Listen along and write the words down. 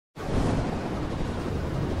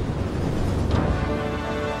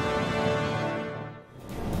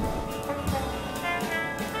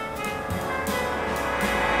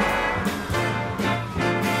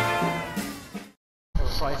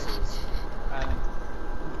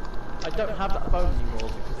I don't have that phone anymore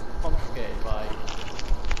because it was confiscated by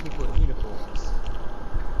people in uniforms.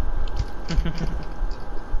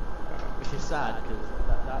 Which is sad because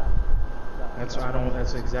That's why I don't.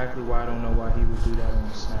 That's exactly why I don't know why he would do that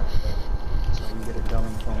on Snapchat. So you get a dumb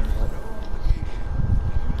phone.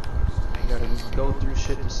 You gotta go through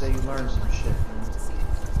shit to say you learned some shit.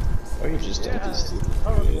 Or you just don't do stupid.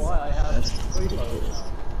 That's why I have three phones.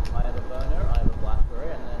 I have a burner, I have a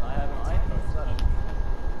BlackBerry, and then I have an iPhone 7.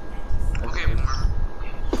 Okay,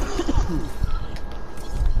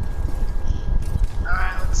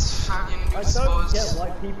 alright, let's fucking I don't dispose. get why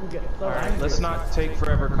people get so Alright, let's not take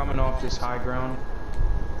forever coming off this high ground.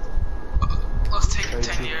 Let's take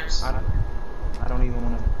 10 years. I don't even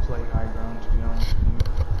want to play high ground, to be honest with you.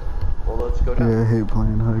 Well, let's go down. Yeah, I hate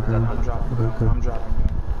playing high ground. I'm dropping down. I'm dropping down.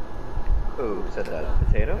 Who said that?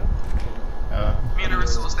 Potato? Me and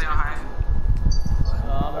Arista will stay on high.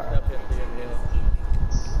 I'm up here.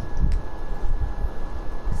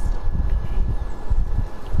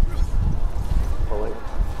 Pulling.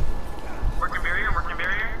 Working barrier.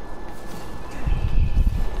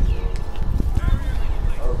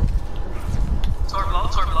 Oh. Tor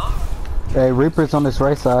below. Hey, Reaper's on this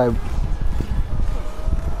right side.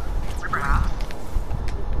 Reaper half.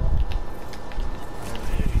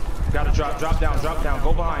 Gotta drop down,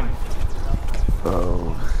 go behind.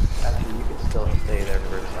 Oh. Actually, you can still stay there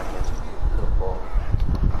for a second. Go full.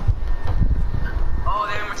 Oh,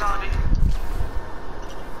 they have mortality.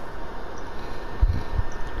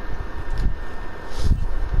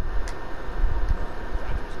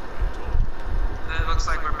 It looks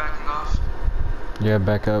like we're backing off. Yeah,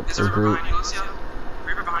 back up. Is there a Reaper Regroup. behind you, Lucio?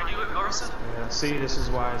 Reaper behind you, Orisa? Yeah, see, this is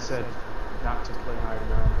why I said not to play high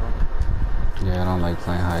ground, bro. Yeah, I don't like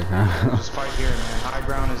playing high ground. Just fight here, man. High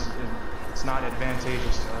ground is, it's not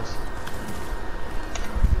advantageous to us.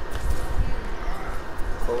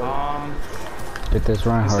 Get this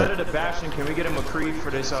run Instead hard. of the bashing, can we get a McCree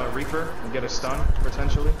for this Reaper and get a stun,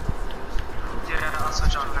 potentially? Yeah, I'll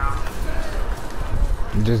switch off now.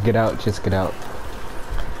 Just get out.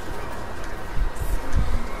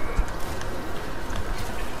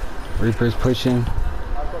 Reaper's pushing.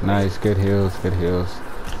 Nice, good heals.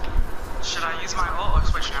 Should I use my ult or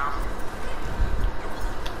switch now?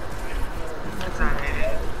 Is that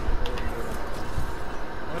it?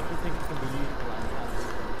 What do you think can be useful?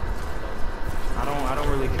 I don't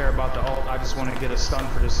really care about the ult. I just want to get a stun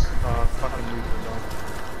for this fucking Reaper, bro.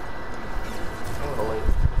 Pulling.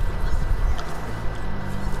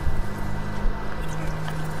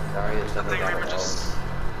 Darius I think Reaper just...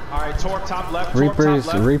 Alright, Tor top left.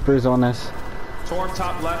 Reaper's on us. Tor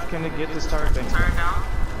top left. Can it get this turret thing? Turn it down.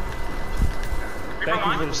 Thank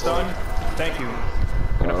you for the stun. Thank you.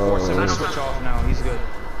 Gonna force him to switch off now. He's good.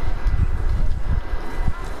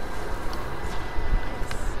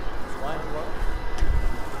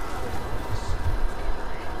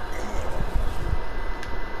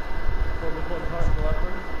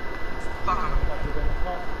 Fuck him.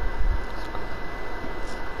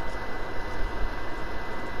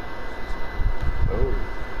 Oh.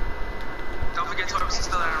 Don't forget Torps is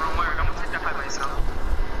still in a wrong wire. Don't take that fight by yourself.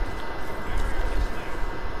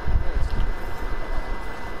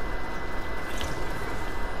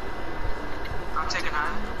 I'm taking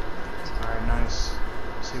high. Alright, nice.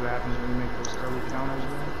 See what happens when you make those early counters,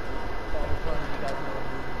 man.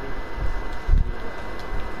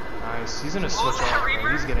 Nice. He's gonna switch off,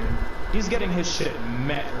 bro. He's getting his shit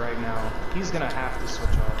met right now. He's gonna have to switch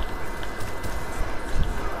off.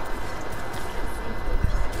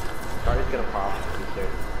 Darius gonna pop. He's there.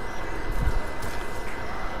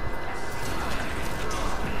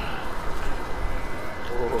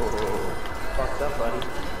 Oh, fucked up, buddy.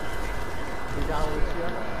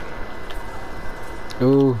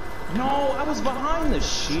 Ooh. No, I was behind the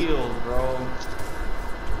shield, bro.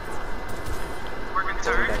 Working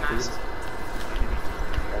turret. Nice.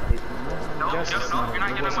 No, you're not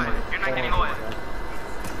getting away. You're not getting away.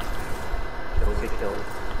 It'll get killed.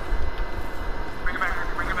 Bring it back.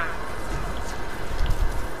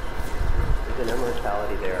 There's an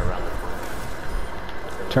immortality there around the corner.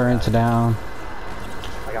 Turret's down.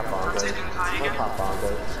 I got I'm bongos. taking high I'm gonna again. pop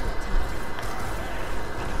bongos.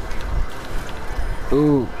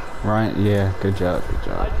 Ooh. Right, yeah, good job.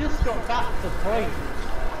 I just got back to play.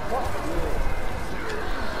 What?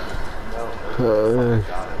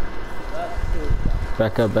 Got him.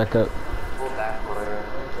 Back up. Pull back corner.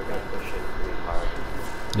 They're gonna push it pretty hard.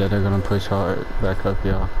 Yeah, they're gonna push hard. Back up,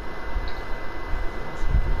 y'all.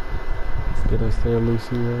 Get us there,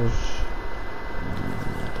 Lucio.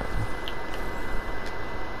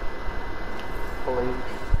 Pulling.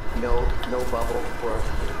 No bubble for us.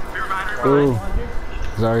 Reaper behind her. Ooh.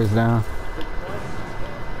 Zarya's down.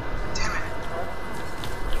 Damn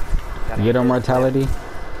it. You get on mortality?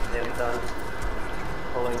 Yeah, I'm done.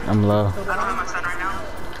 Pulling. I'm low. I don't have my stun right now.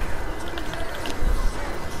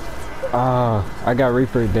 Oh, I got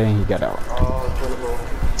Reaper, then he got out. Oh, critical.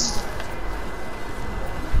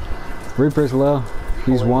 Reaper's low.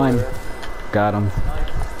 He's one. Got him.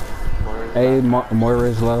 Hey,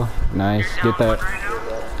 Moira's low. Nice. Get that.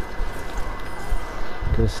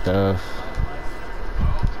 Good stuff.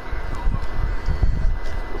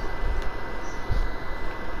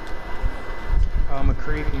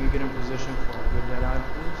 McCree, can you get in position for a good dead eye,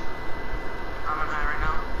 please? I'm on high right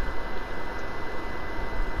now.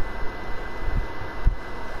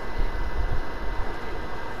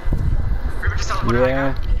 Reaper just teleported right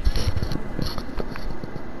Yeah. now.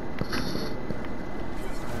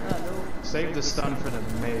 Save the stun for the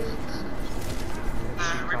maid.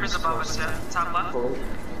 Reaper's above us, yeah. Top left, Pulling.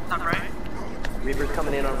 top right. Reaper's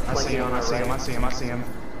coming in on I see him, I see him, I see him, I see him.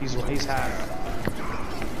 He's half.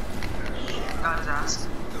 Got his ass.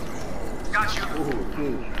 Got you. Ooh,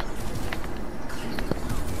 huge.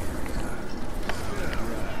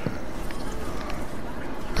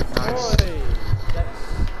 Nice.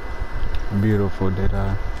 Beautiful, did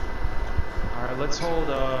I? Alright, let's hold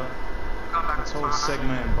Come back. let's hold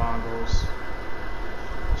Sigma and Bongos.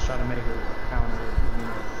 Let's try to make a counter,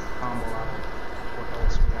 combo out of what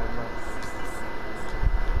else we have left.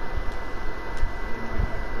 We might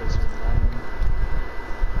have Blizzard running.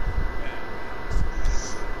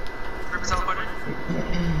 Reaper teleported.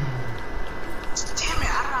 Damn it,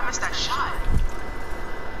 how did I miss that shot?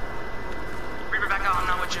 Reaper back out, I'm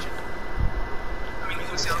not with you. I mean,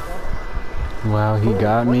 Lucio. Wow, he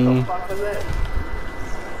got me. What the fuck was that?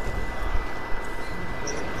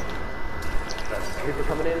 Reaper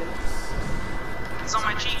coming in. It's on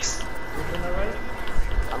my cheeks.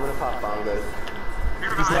 I'm gonna pop bongos.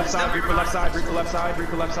 Reaper He's behind left us, side, no, Reaper left side, Reaper left side,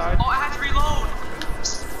 Reaper left side. Oh, I had to reload.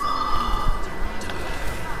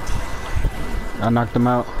 I knocked him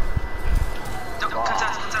out.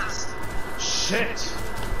 Contest. Shit!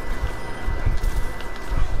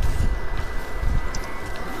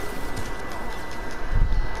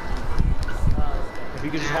 If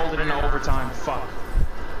you could just hold it in overtime, fuck.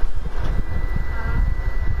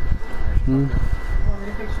 Hmm?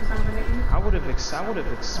 I would have expected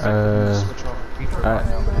him to switch off Reaper right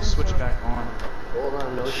now, but he switched back on. Hold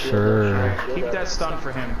on, no shield, Sure. no shield. Keep that stun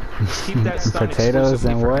for him. Just keep that stun Potatoes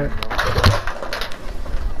exclusively and for what? him,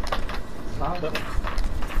 bro.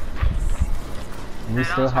 We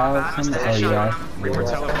still have some? Oh, yeah. Reaper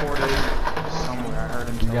teleported somewhere. I heard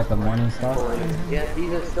him. You got the morning stuff? Yeah,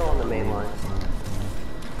 these are still on the main line.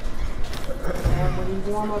 And when you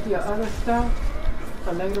warm up your other stuff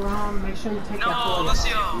for later on, make sure you take that No, foil.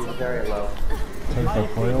 Lucio. He's very low. Take the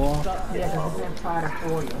foil off? Yeah, because it's been fried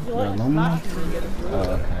foil. The aluminum? Oh,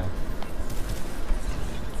 okay.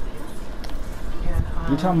 And,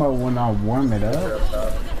 You talking about when I warm it up?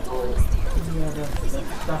 yeah, the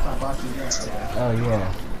stuff I bought you yesterday. Oh,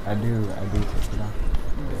 yeah. I do take it off.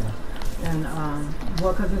 And,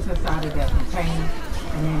 well, because it's inside of that container,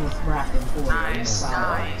 and then it's wrapped in foil. Nice,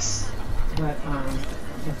 nice. But,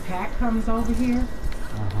 if Pat comes over here,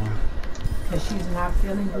 because she's not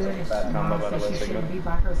feeling good, and Mom said she shouldn't be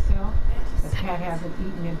by herself, as Pat hasn't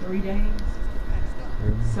eaten in 3 days.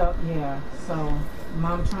 So, yeah, so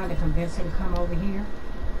Mom trying to convince her to come over here.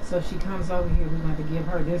 So if she comes over here, we're going to give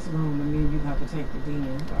her this room, and then you have to take the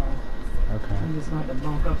den. Okay. We just want to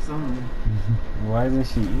bunk up somewhere. Why isn't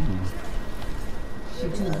she eating? She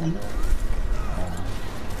too weak.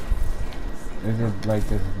 Is it like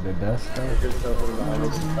this, the dust stuff?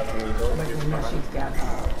 But you know she's got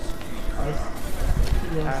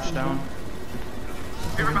Hash down.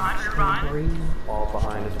 Reaper behind. breathe. All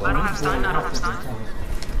behind as I well. don't have stun,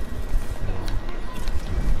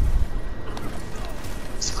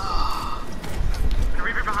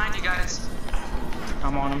 Reaper behind you guys.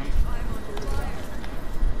 I'm on him.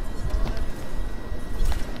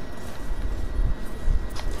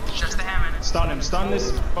 Just the Hammond. Stun him. Stun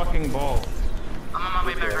this fucking ball. I'm on my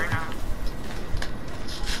way back right now.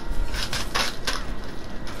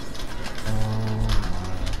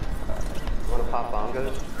 Wanna pop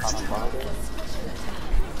bongos? Pop bongos.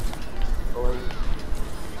 Pulling.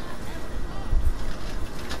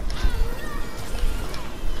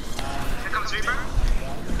 Here comes Reaper.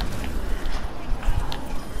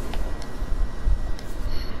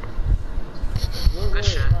 Good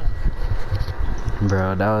shit.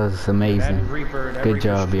 Bro, that was amazing. That Reaper, that Good Reaper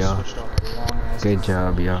job, should've y'all. switched off a long ass Good time.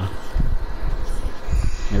 job, y'all.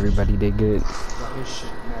 Everybody did good. Got his shit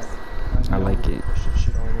back. I like it. Push this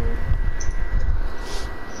shit all the way.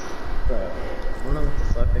 I don't know what the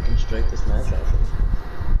picking straight this match out.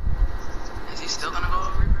 Is he still gonna go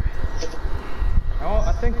over Reaper?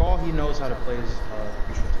 I think all he knows how to play is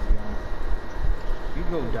Reaper, to be honest. You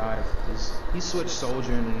go dive, because he switched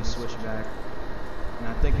Soldier and then he switched back. And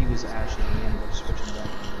I think he was actually he ended up switching back.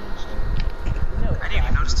 So. I didn't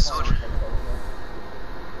even notice the Soldier.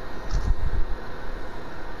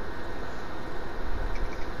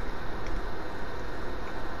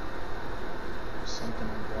 Something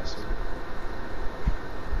aggressive.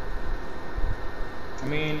 I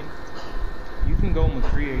mean, you can go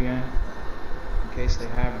McCree again, in case they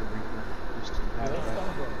have the Reaper, just to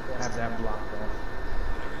have that blocked off.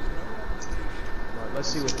 But let's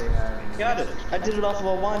see what they have. Got it! I did it off of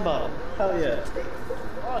a wine bottle. Hell yeah.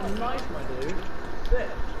 Oh, nice, my dude. Sick.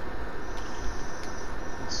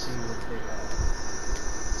 Let's see what they have.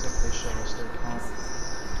 Let's see if they show us their comp.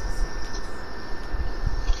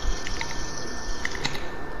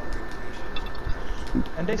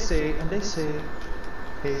 And they say,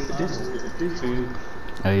 hey, this is too.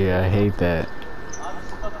 Oh yeah, I hate that. I'm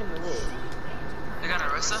stuck in the wood. They got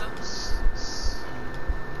Arissa?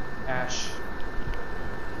 Ash.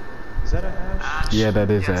 Is that a Ash? Ash. Yeah, that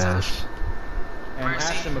is Yes, Ash. And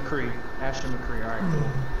Mercy. Ashton McCree. Ashton McCree, alright, cool.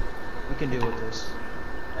 We can deal with this.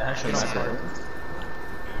 Actually, It's my hard.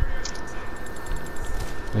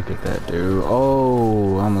 Look at that dude.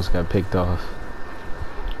 Oh, almost got picked off.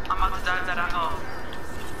 I'm about to dive that out.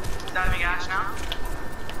 Diving Ash now.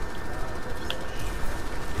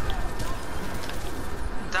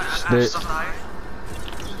 Ash is off the high.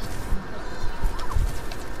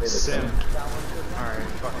 Sim. Alright,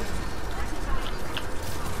 fuck it.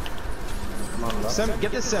 Sim,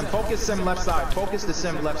 get the Sim. Focus Sim left side. Focus the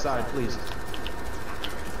Sim left side, please.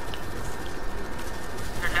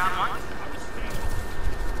 You're down one.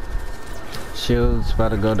 Shield's about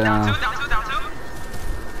to go Down down. two, down two, down two.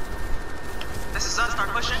 This is us, start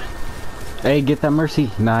pushing. Hey, get that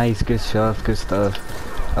Mercy. Nice, good stuff, good stuff.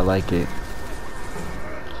 I like it.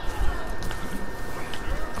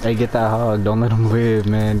 Hey, get that hog. Don't let him live,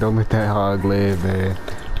 man. Don't let that hog live, man.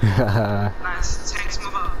 Nice. Tanks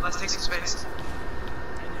move up. Let's take some space.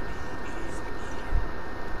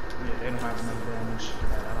 Yeah, they don't have enough damage for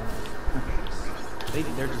that. I don't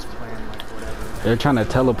know. They're just playing like whatever. They're trying to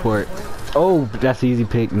teleport. Oh, that's easy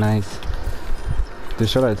pick. Nice.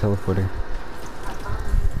 Just show that teleporter.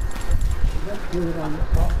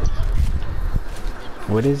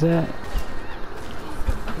 What is that?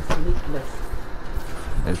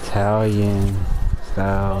 Italian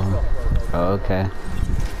style. Oh, okay.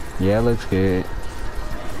 Yeah, looks good.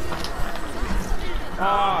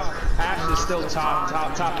 Ah, Ash is still top,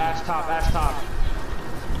 Ash top.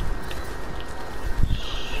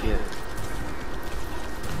 Shit.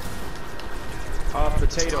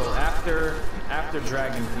 Potato, after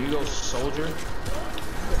Dragon, can you go Soldier?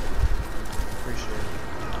 Appreciate it.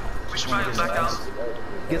 We should probably back out.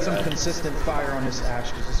 Get some consistent fire on this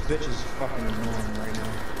Ash, because this bitch is fucking annoying right now.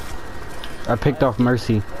 I picked off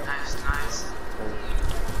Mercy. Nice, nice.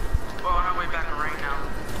 Well, on our way back right now.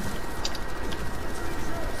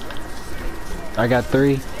 I got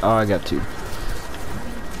 3. Oh, I got 2.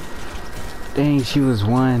 Dang, she was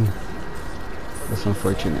 1. That's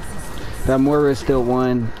unfortunate. That Moira is still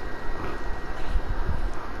 1.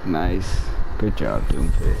 Nice. Good job,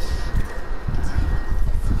 Doomfist.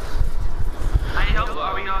 I need help.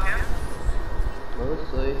 Are we all here?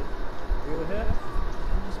 Mostly. You were here?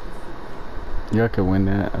 Y'all could win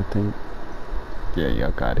that, I think. Yeah,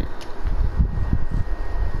 y'all got it.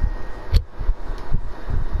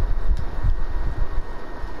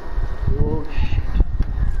 Oh shit.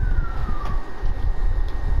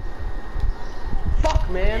 Fuck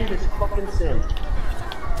man, this fucking sim.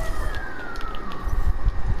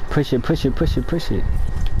 Push it, push it, push it, push it.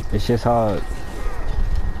 It's just hard.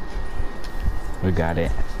 We got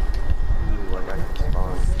it. Ooh, I got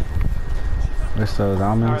spawn. What's those Alright,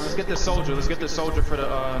 almonds? let's get this Soldier. Let's get this Soldier for the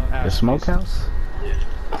Ash. The smokehouse?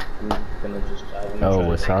 I'm gonna just dive in.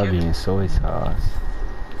 Oh, and try to- wasabi and soy sauce.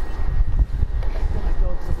 My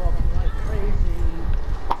dogs are barking like crazy.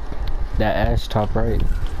 That Ash top right.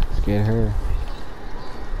 Let's get her.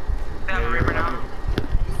 They have a Reaper now.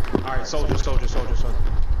 Alright, Soldier.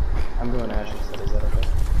 I'm going Ash instead, is that okay?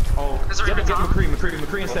 Oh, There's a get Reaper top.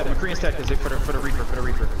 McCree instead, cause it for the Reaper, I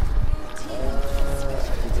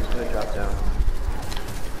think it's gonna drop down.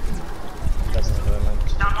 That's not what I meant.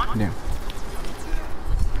 Down one. Yeah.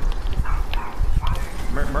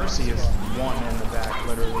 Mercy is 1 in the back,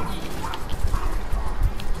 literally.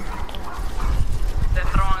 They're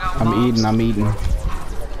throwing out bombs. I'm eating.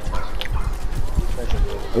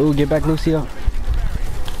 Ooh, get back, Lucio.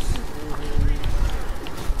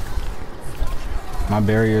 My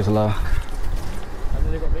barrier's low. And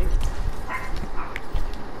then they got me.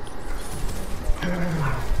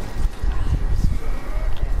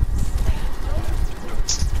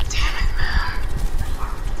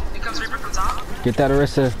 Here comes Reaper from top. Get that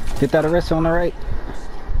Orisa. Get that Orisa on the right.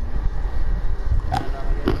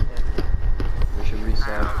 We should reset.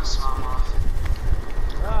 I'm gonna swap him off.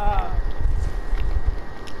 Ah!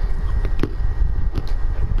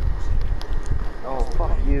 Oh,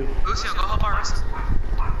 fuck you. Lucio, go help our wrist.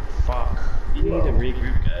 Fuck. You need to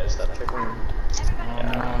regroup, guys. Stop triggering.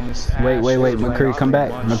 Wait, McCree, come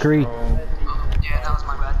back. McCree. Yeah, that was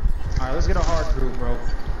my bad. Alright, let's get a hard group, bro.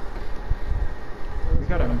 We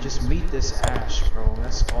gotta just meet this Ash, bro.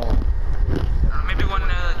 That's all. Maybe one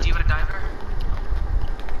D.Va diver.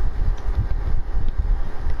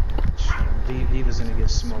 D.Va's gonna get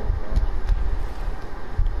smoked, bro.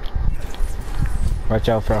 Watch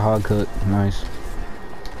out for a hog cook. Nice.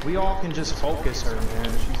 We all can just focus her,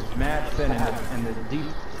 man. She's mad thin in the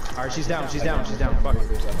deep. Alright, she's down. Fuck it.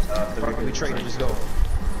 Fuck it, we traded. Just go.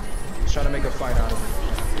 Let's try to make a fight out of it.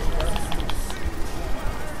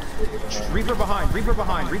 Reaper behind.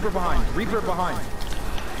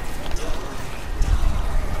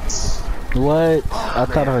 What? I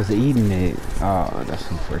thought I was eating it. Oh, that's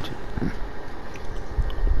unfortunate.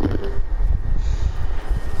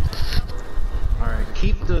 Alright,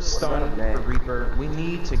 keep the stun for Reaper. We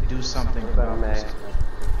need to do something about this.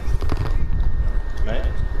 Right?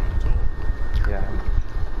 Yeah.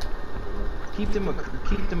 Keep the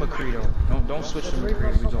McCree though. Don't switch to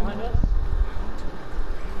McCree. We don't know.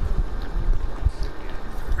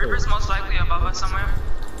 Reaper's most likely above us somewhere.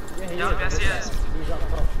 Yeah, Yup, yes he is. He's up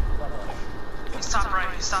top. He's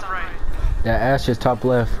top right. Yeah, Ash is top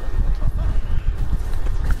left.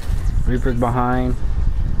 Reaper's behind.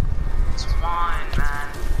 It's one, man.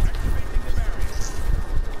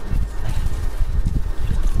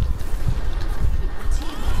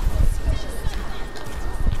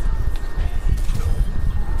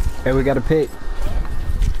 Hey, we got a pick.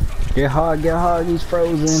 Get hog, he's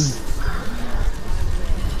frozen.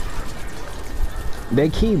 They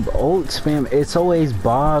keep ult spam. It's always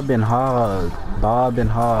Bob and Hog. Fucking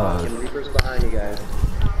Reaper's behind you guys.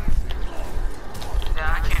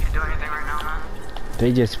 Yeah, I can't do anything right now, man.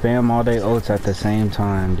 They just spam all their ults at the same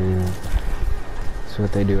time, dude. That's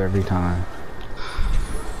what they do every time.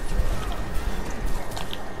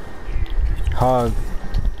 Hog.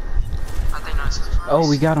 I think that's his race. Oh,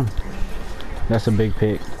 we got him. That's a big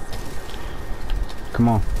pick. Come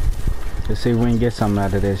on. Let's see if we can get something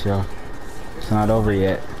out of this, y'all. It's not over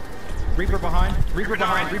yet. Reaper behind. I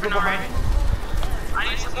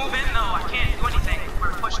need to move in though. I can't do anything.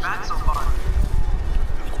 We're pushed back so far.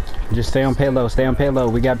 Just stay on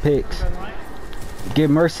payload. We got picks. Get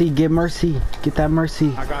Mercy. Get that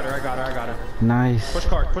Mercy. I got her. Nice. Push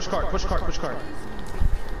cart.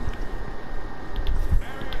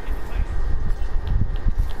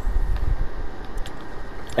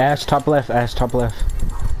 Ash top left.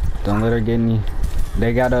 Don't let her get any.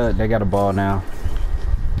 They got a ball now.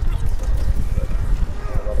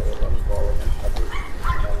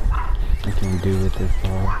 I can't do with this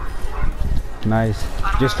ball. Nice.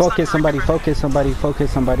 Just focus somebody.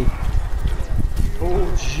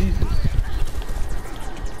 Oh, Jesus.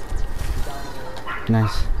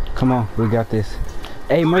 Nice. Come on, we got this.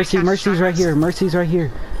 Hey, Mercy's right here.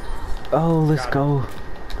 Oh, let's go.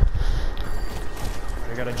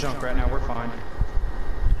 I got a junk right now. We're fine.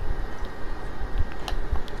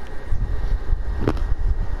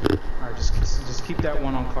 Alright, just keep that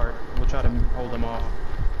one on cart. We'll try to hold them off.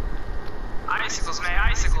 Icicles, man,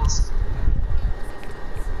 icicles.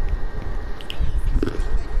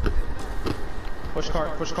 Push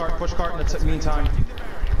cart in the meantime.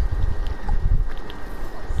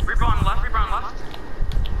 Reaper on left.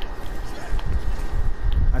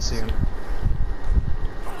 I see him.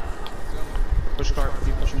 Push cart,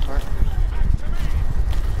 keep pushing cart.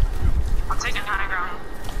 I'm taking high ground.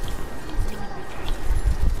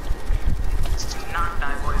 Do not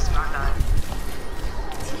die, boys, do not die.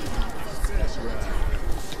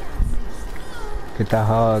 Get that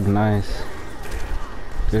hog, nice.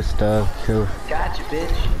 Good stuff, cool. Gotcha,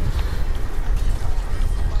 bitch.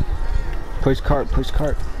 Push cart.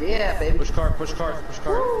 Yeah, baby. Push cart.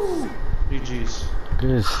 GG's.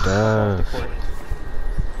 Good stuff.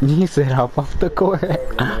 You said hop off the court.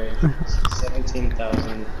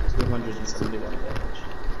 17,271 damage.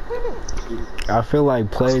 I feel like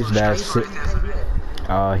plays that.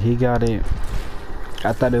 He got it.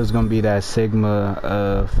 I thought it was gonna be that Sigma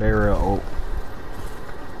Pharah ult.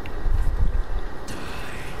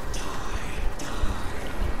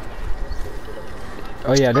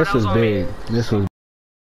 Oh yeah, this was big. This was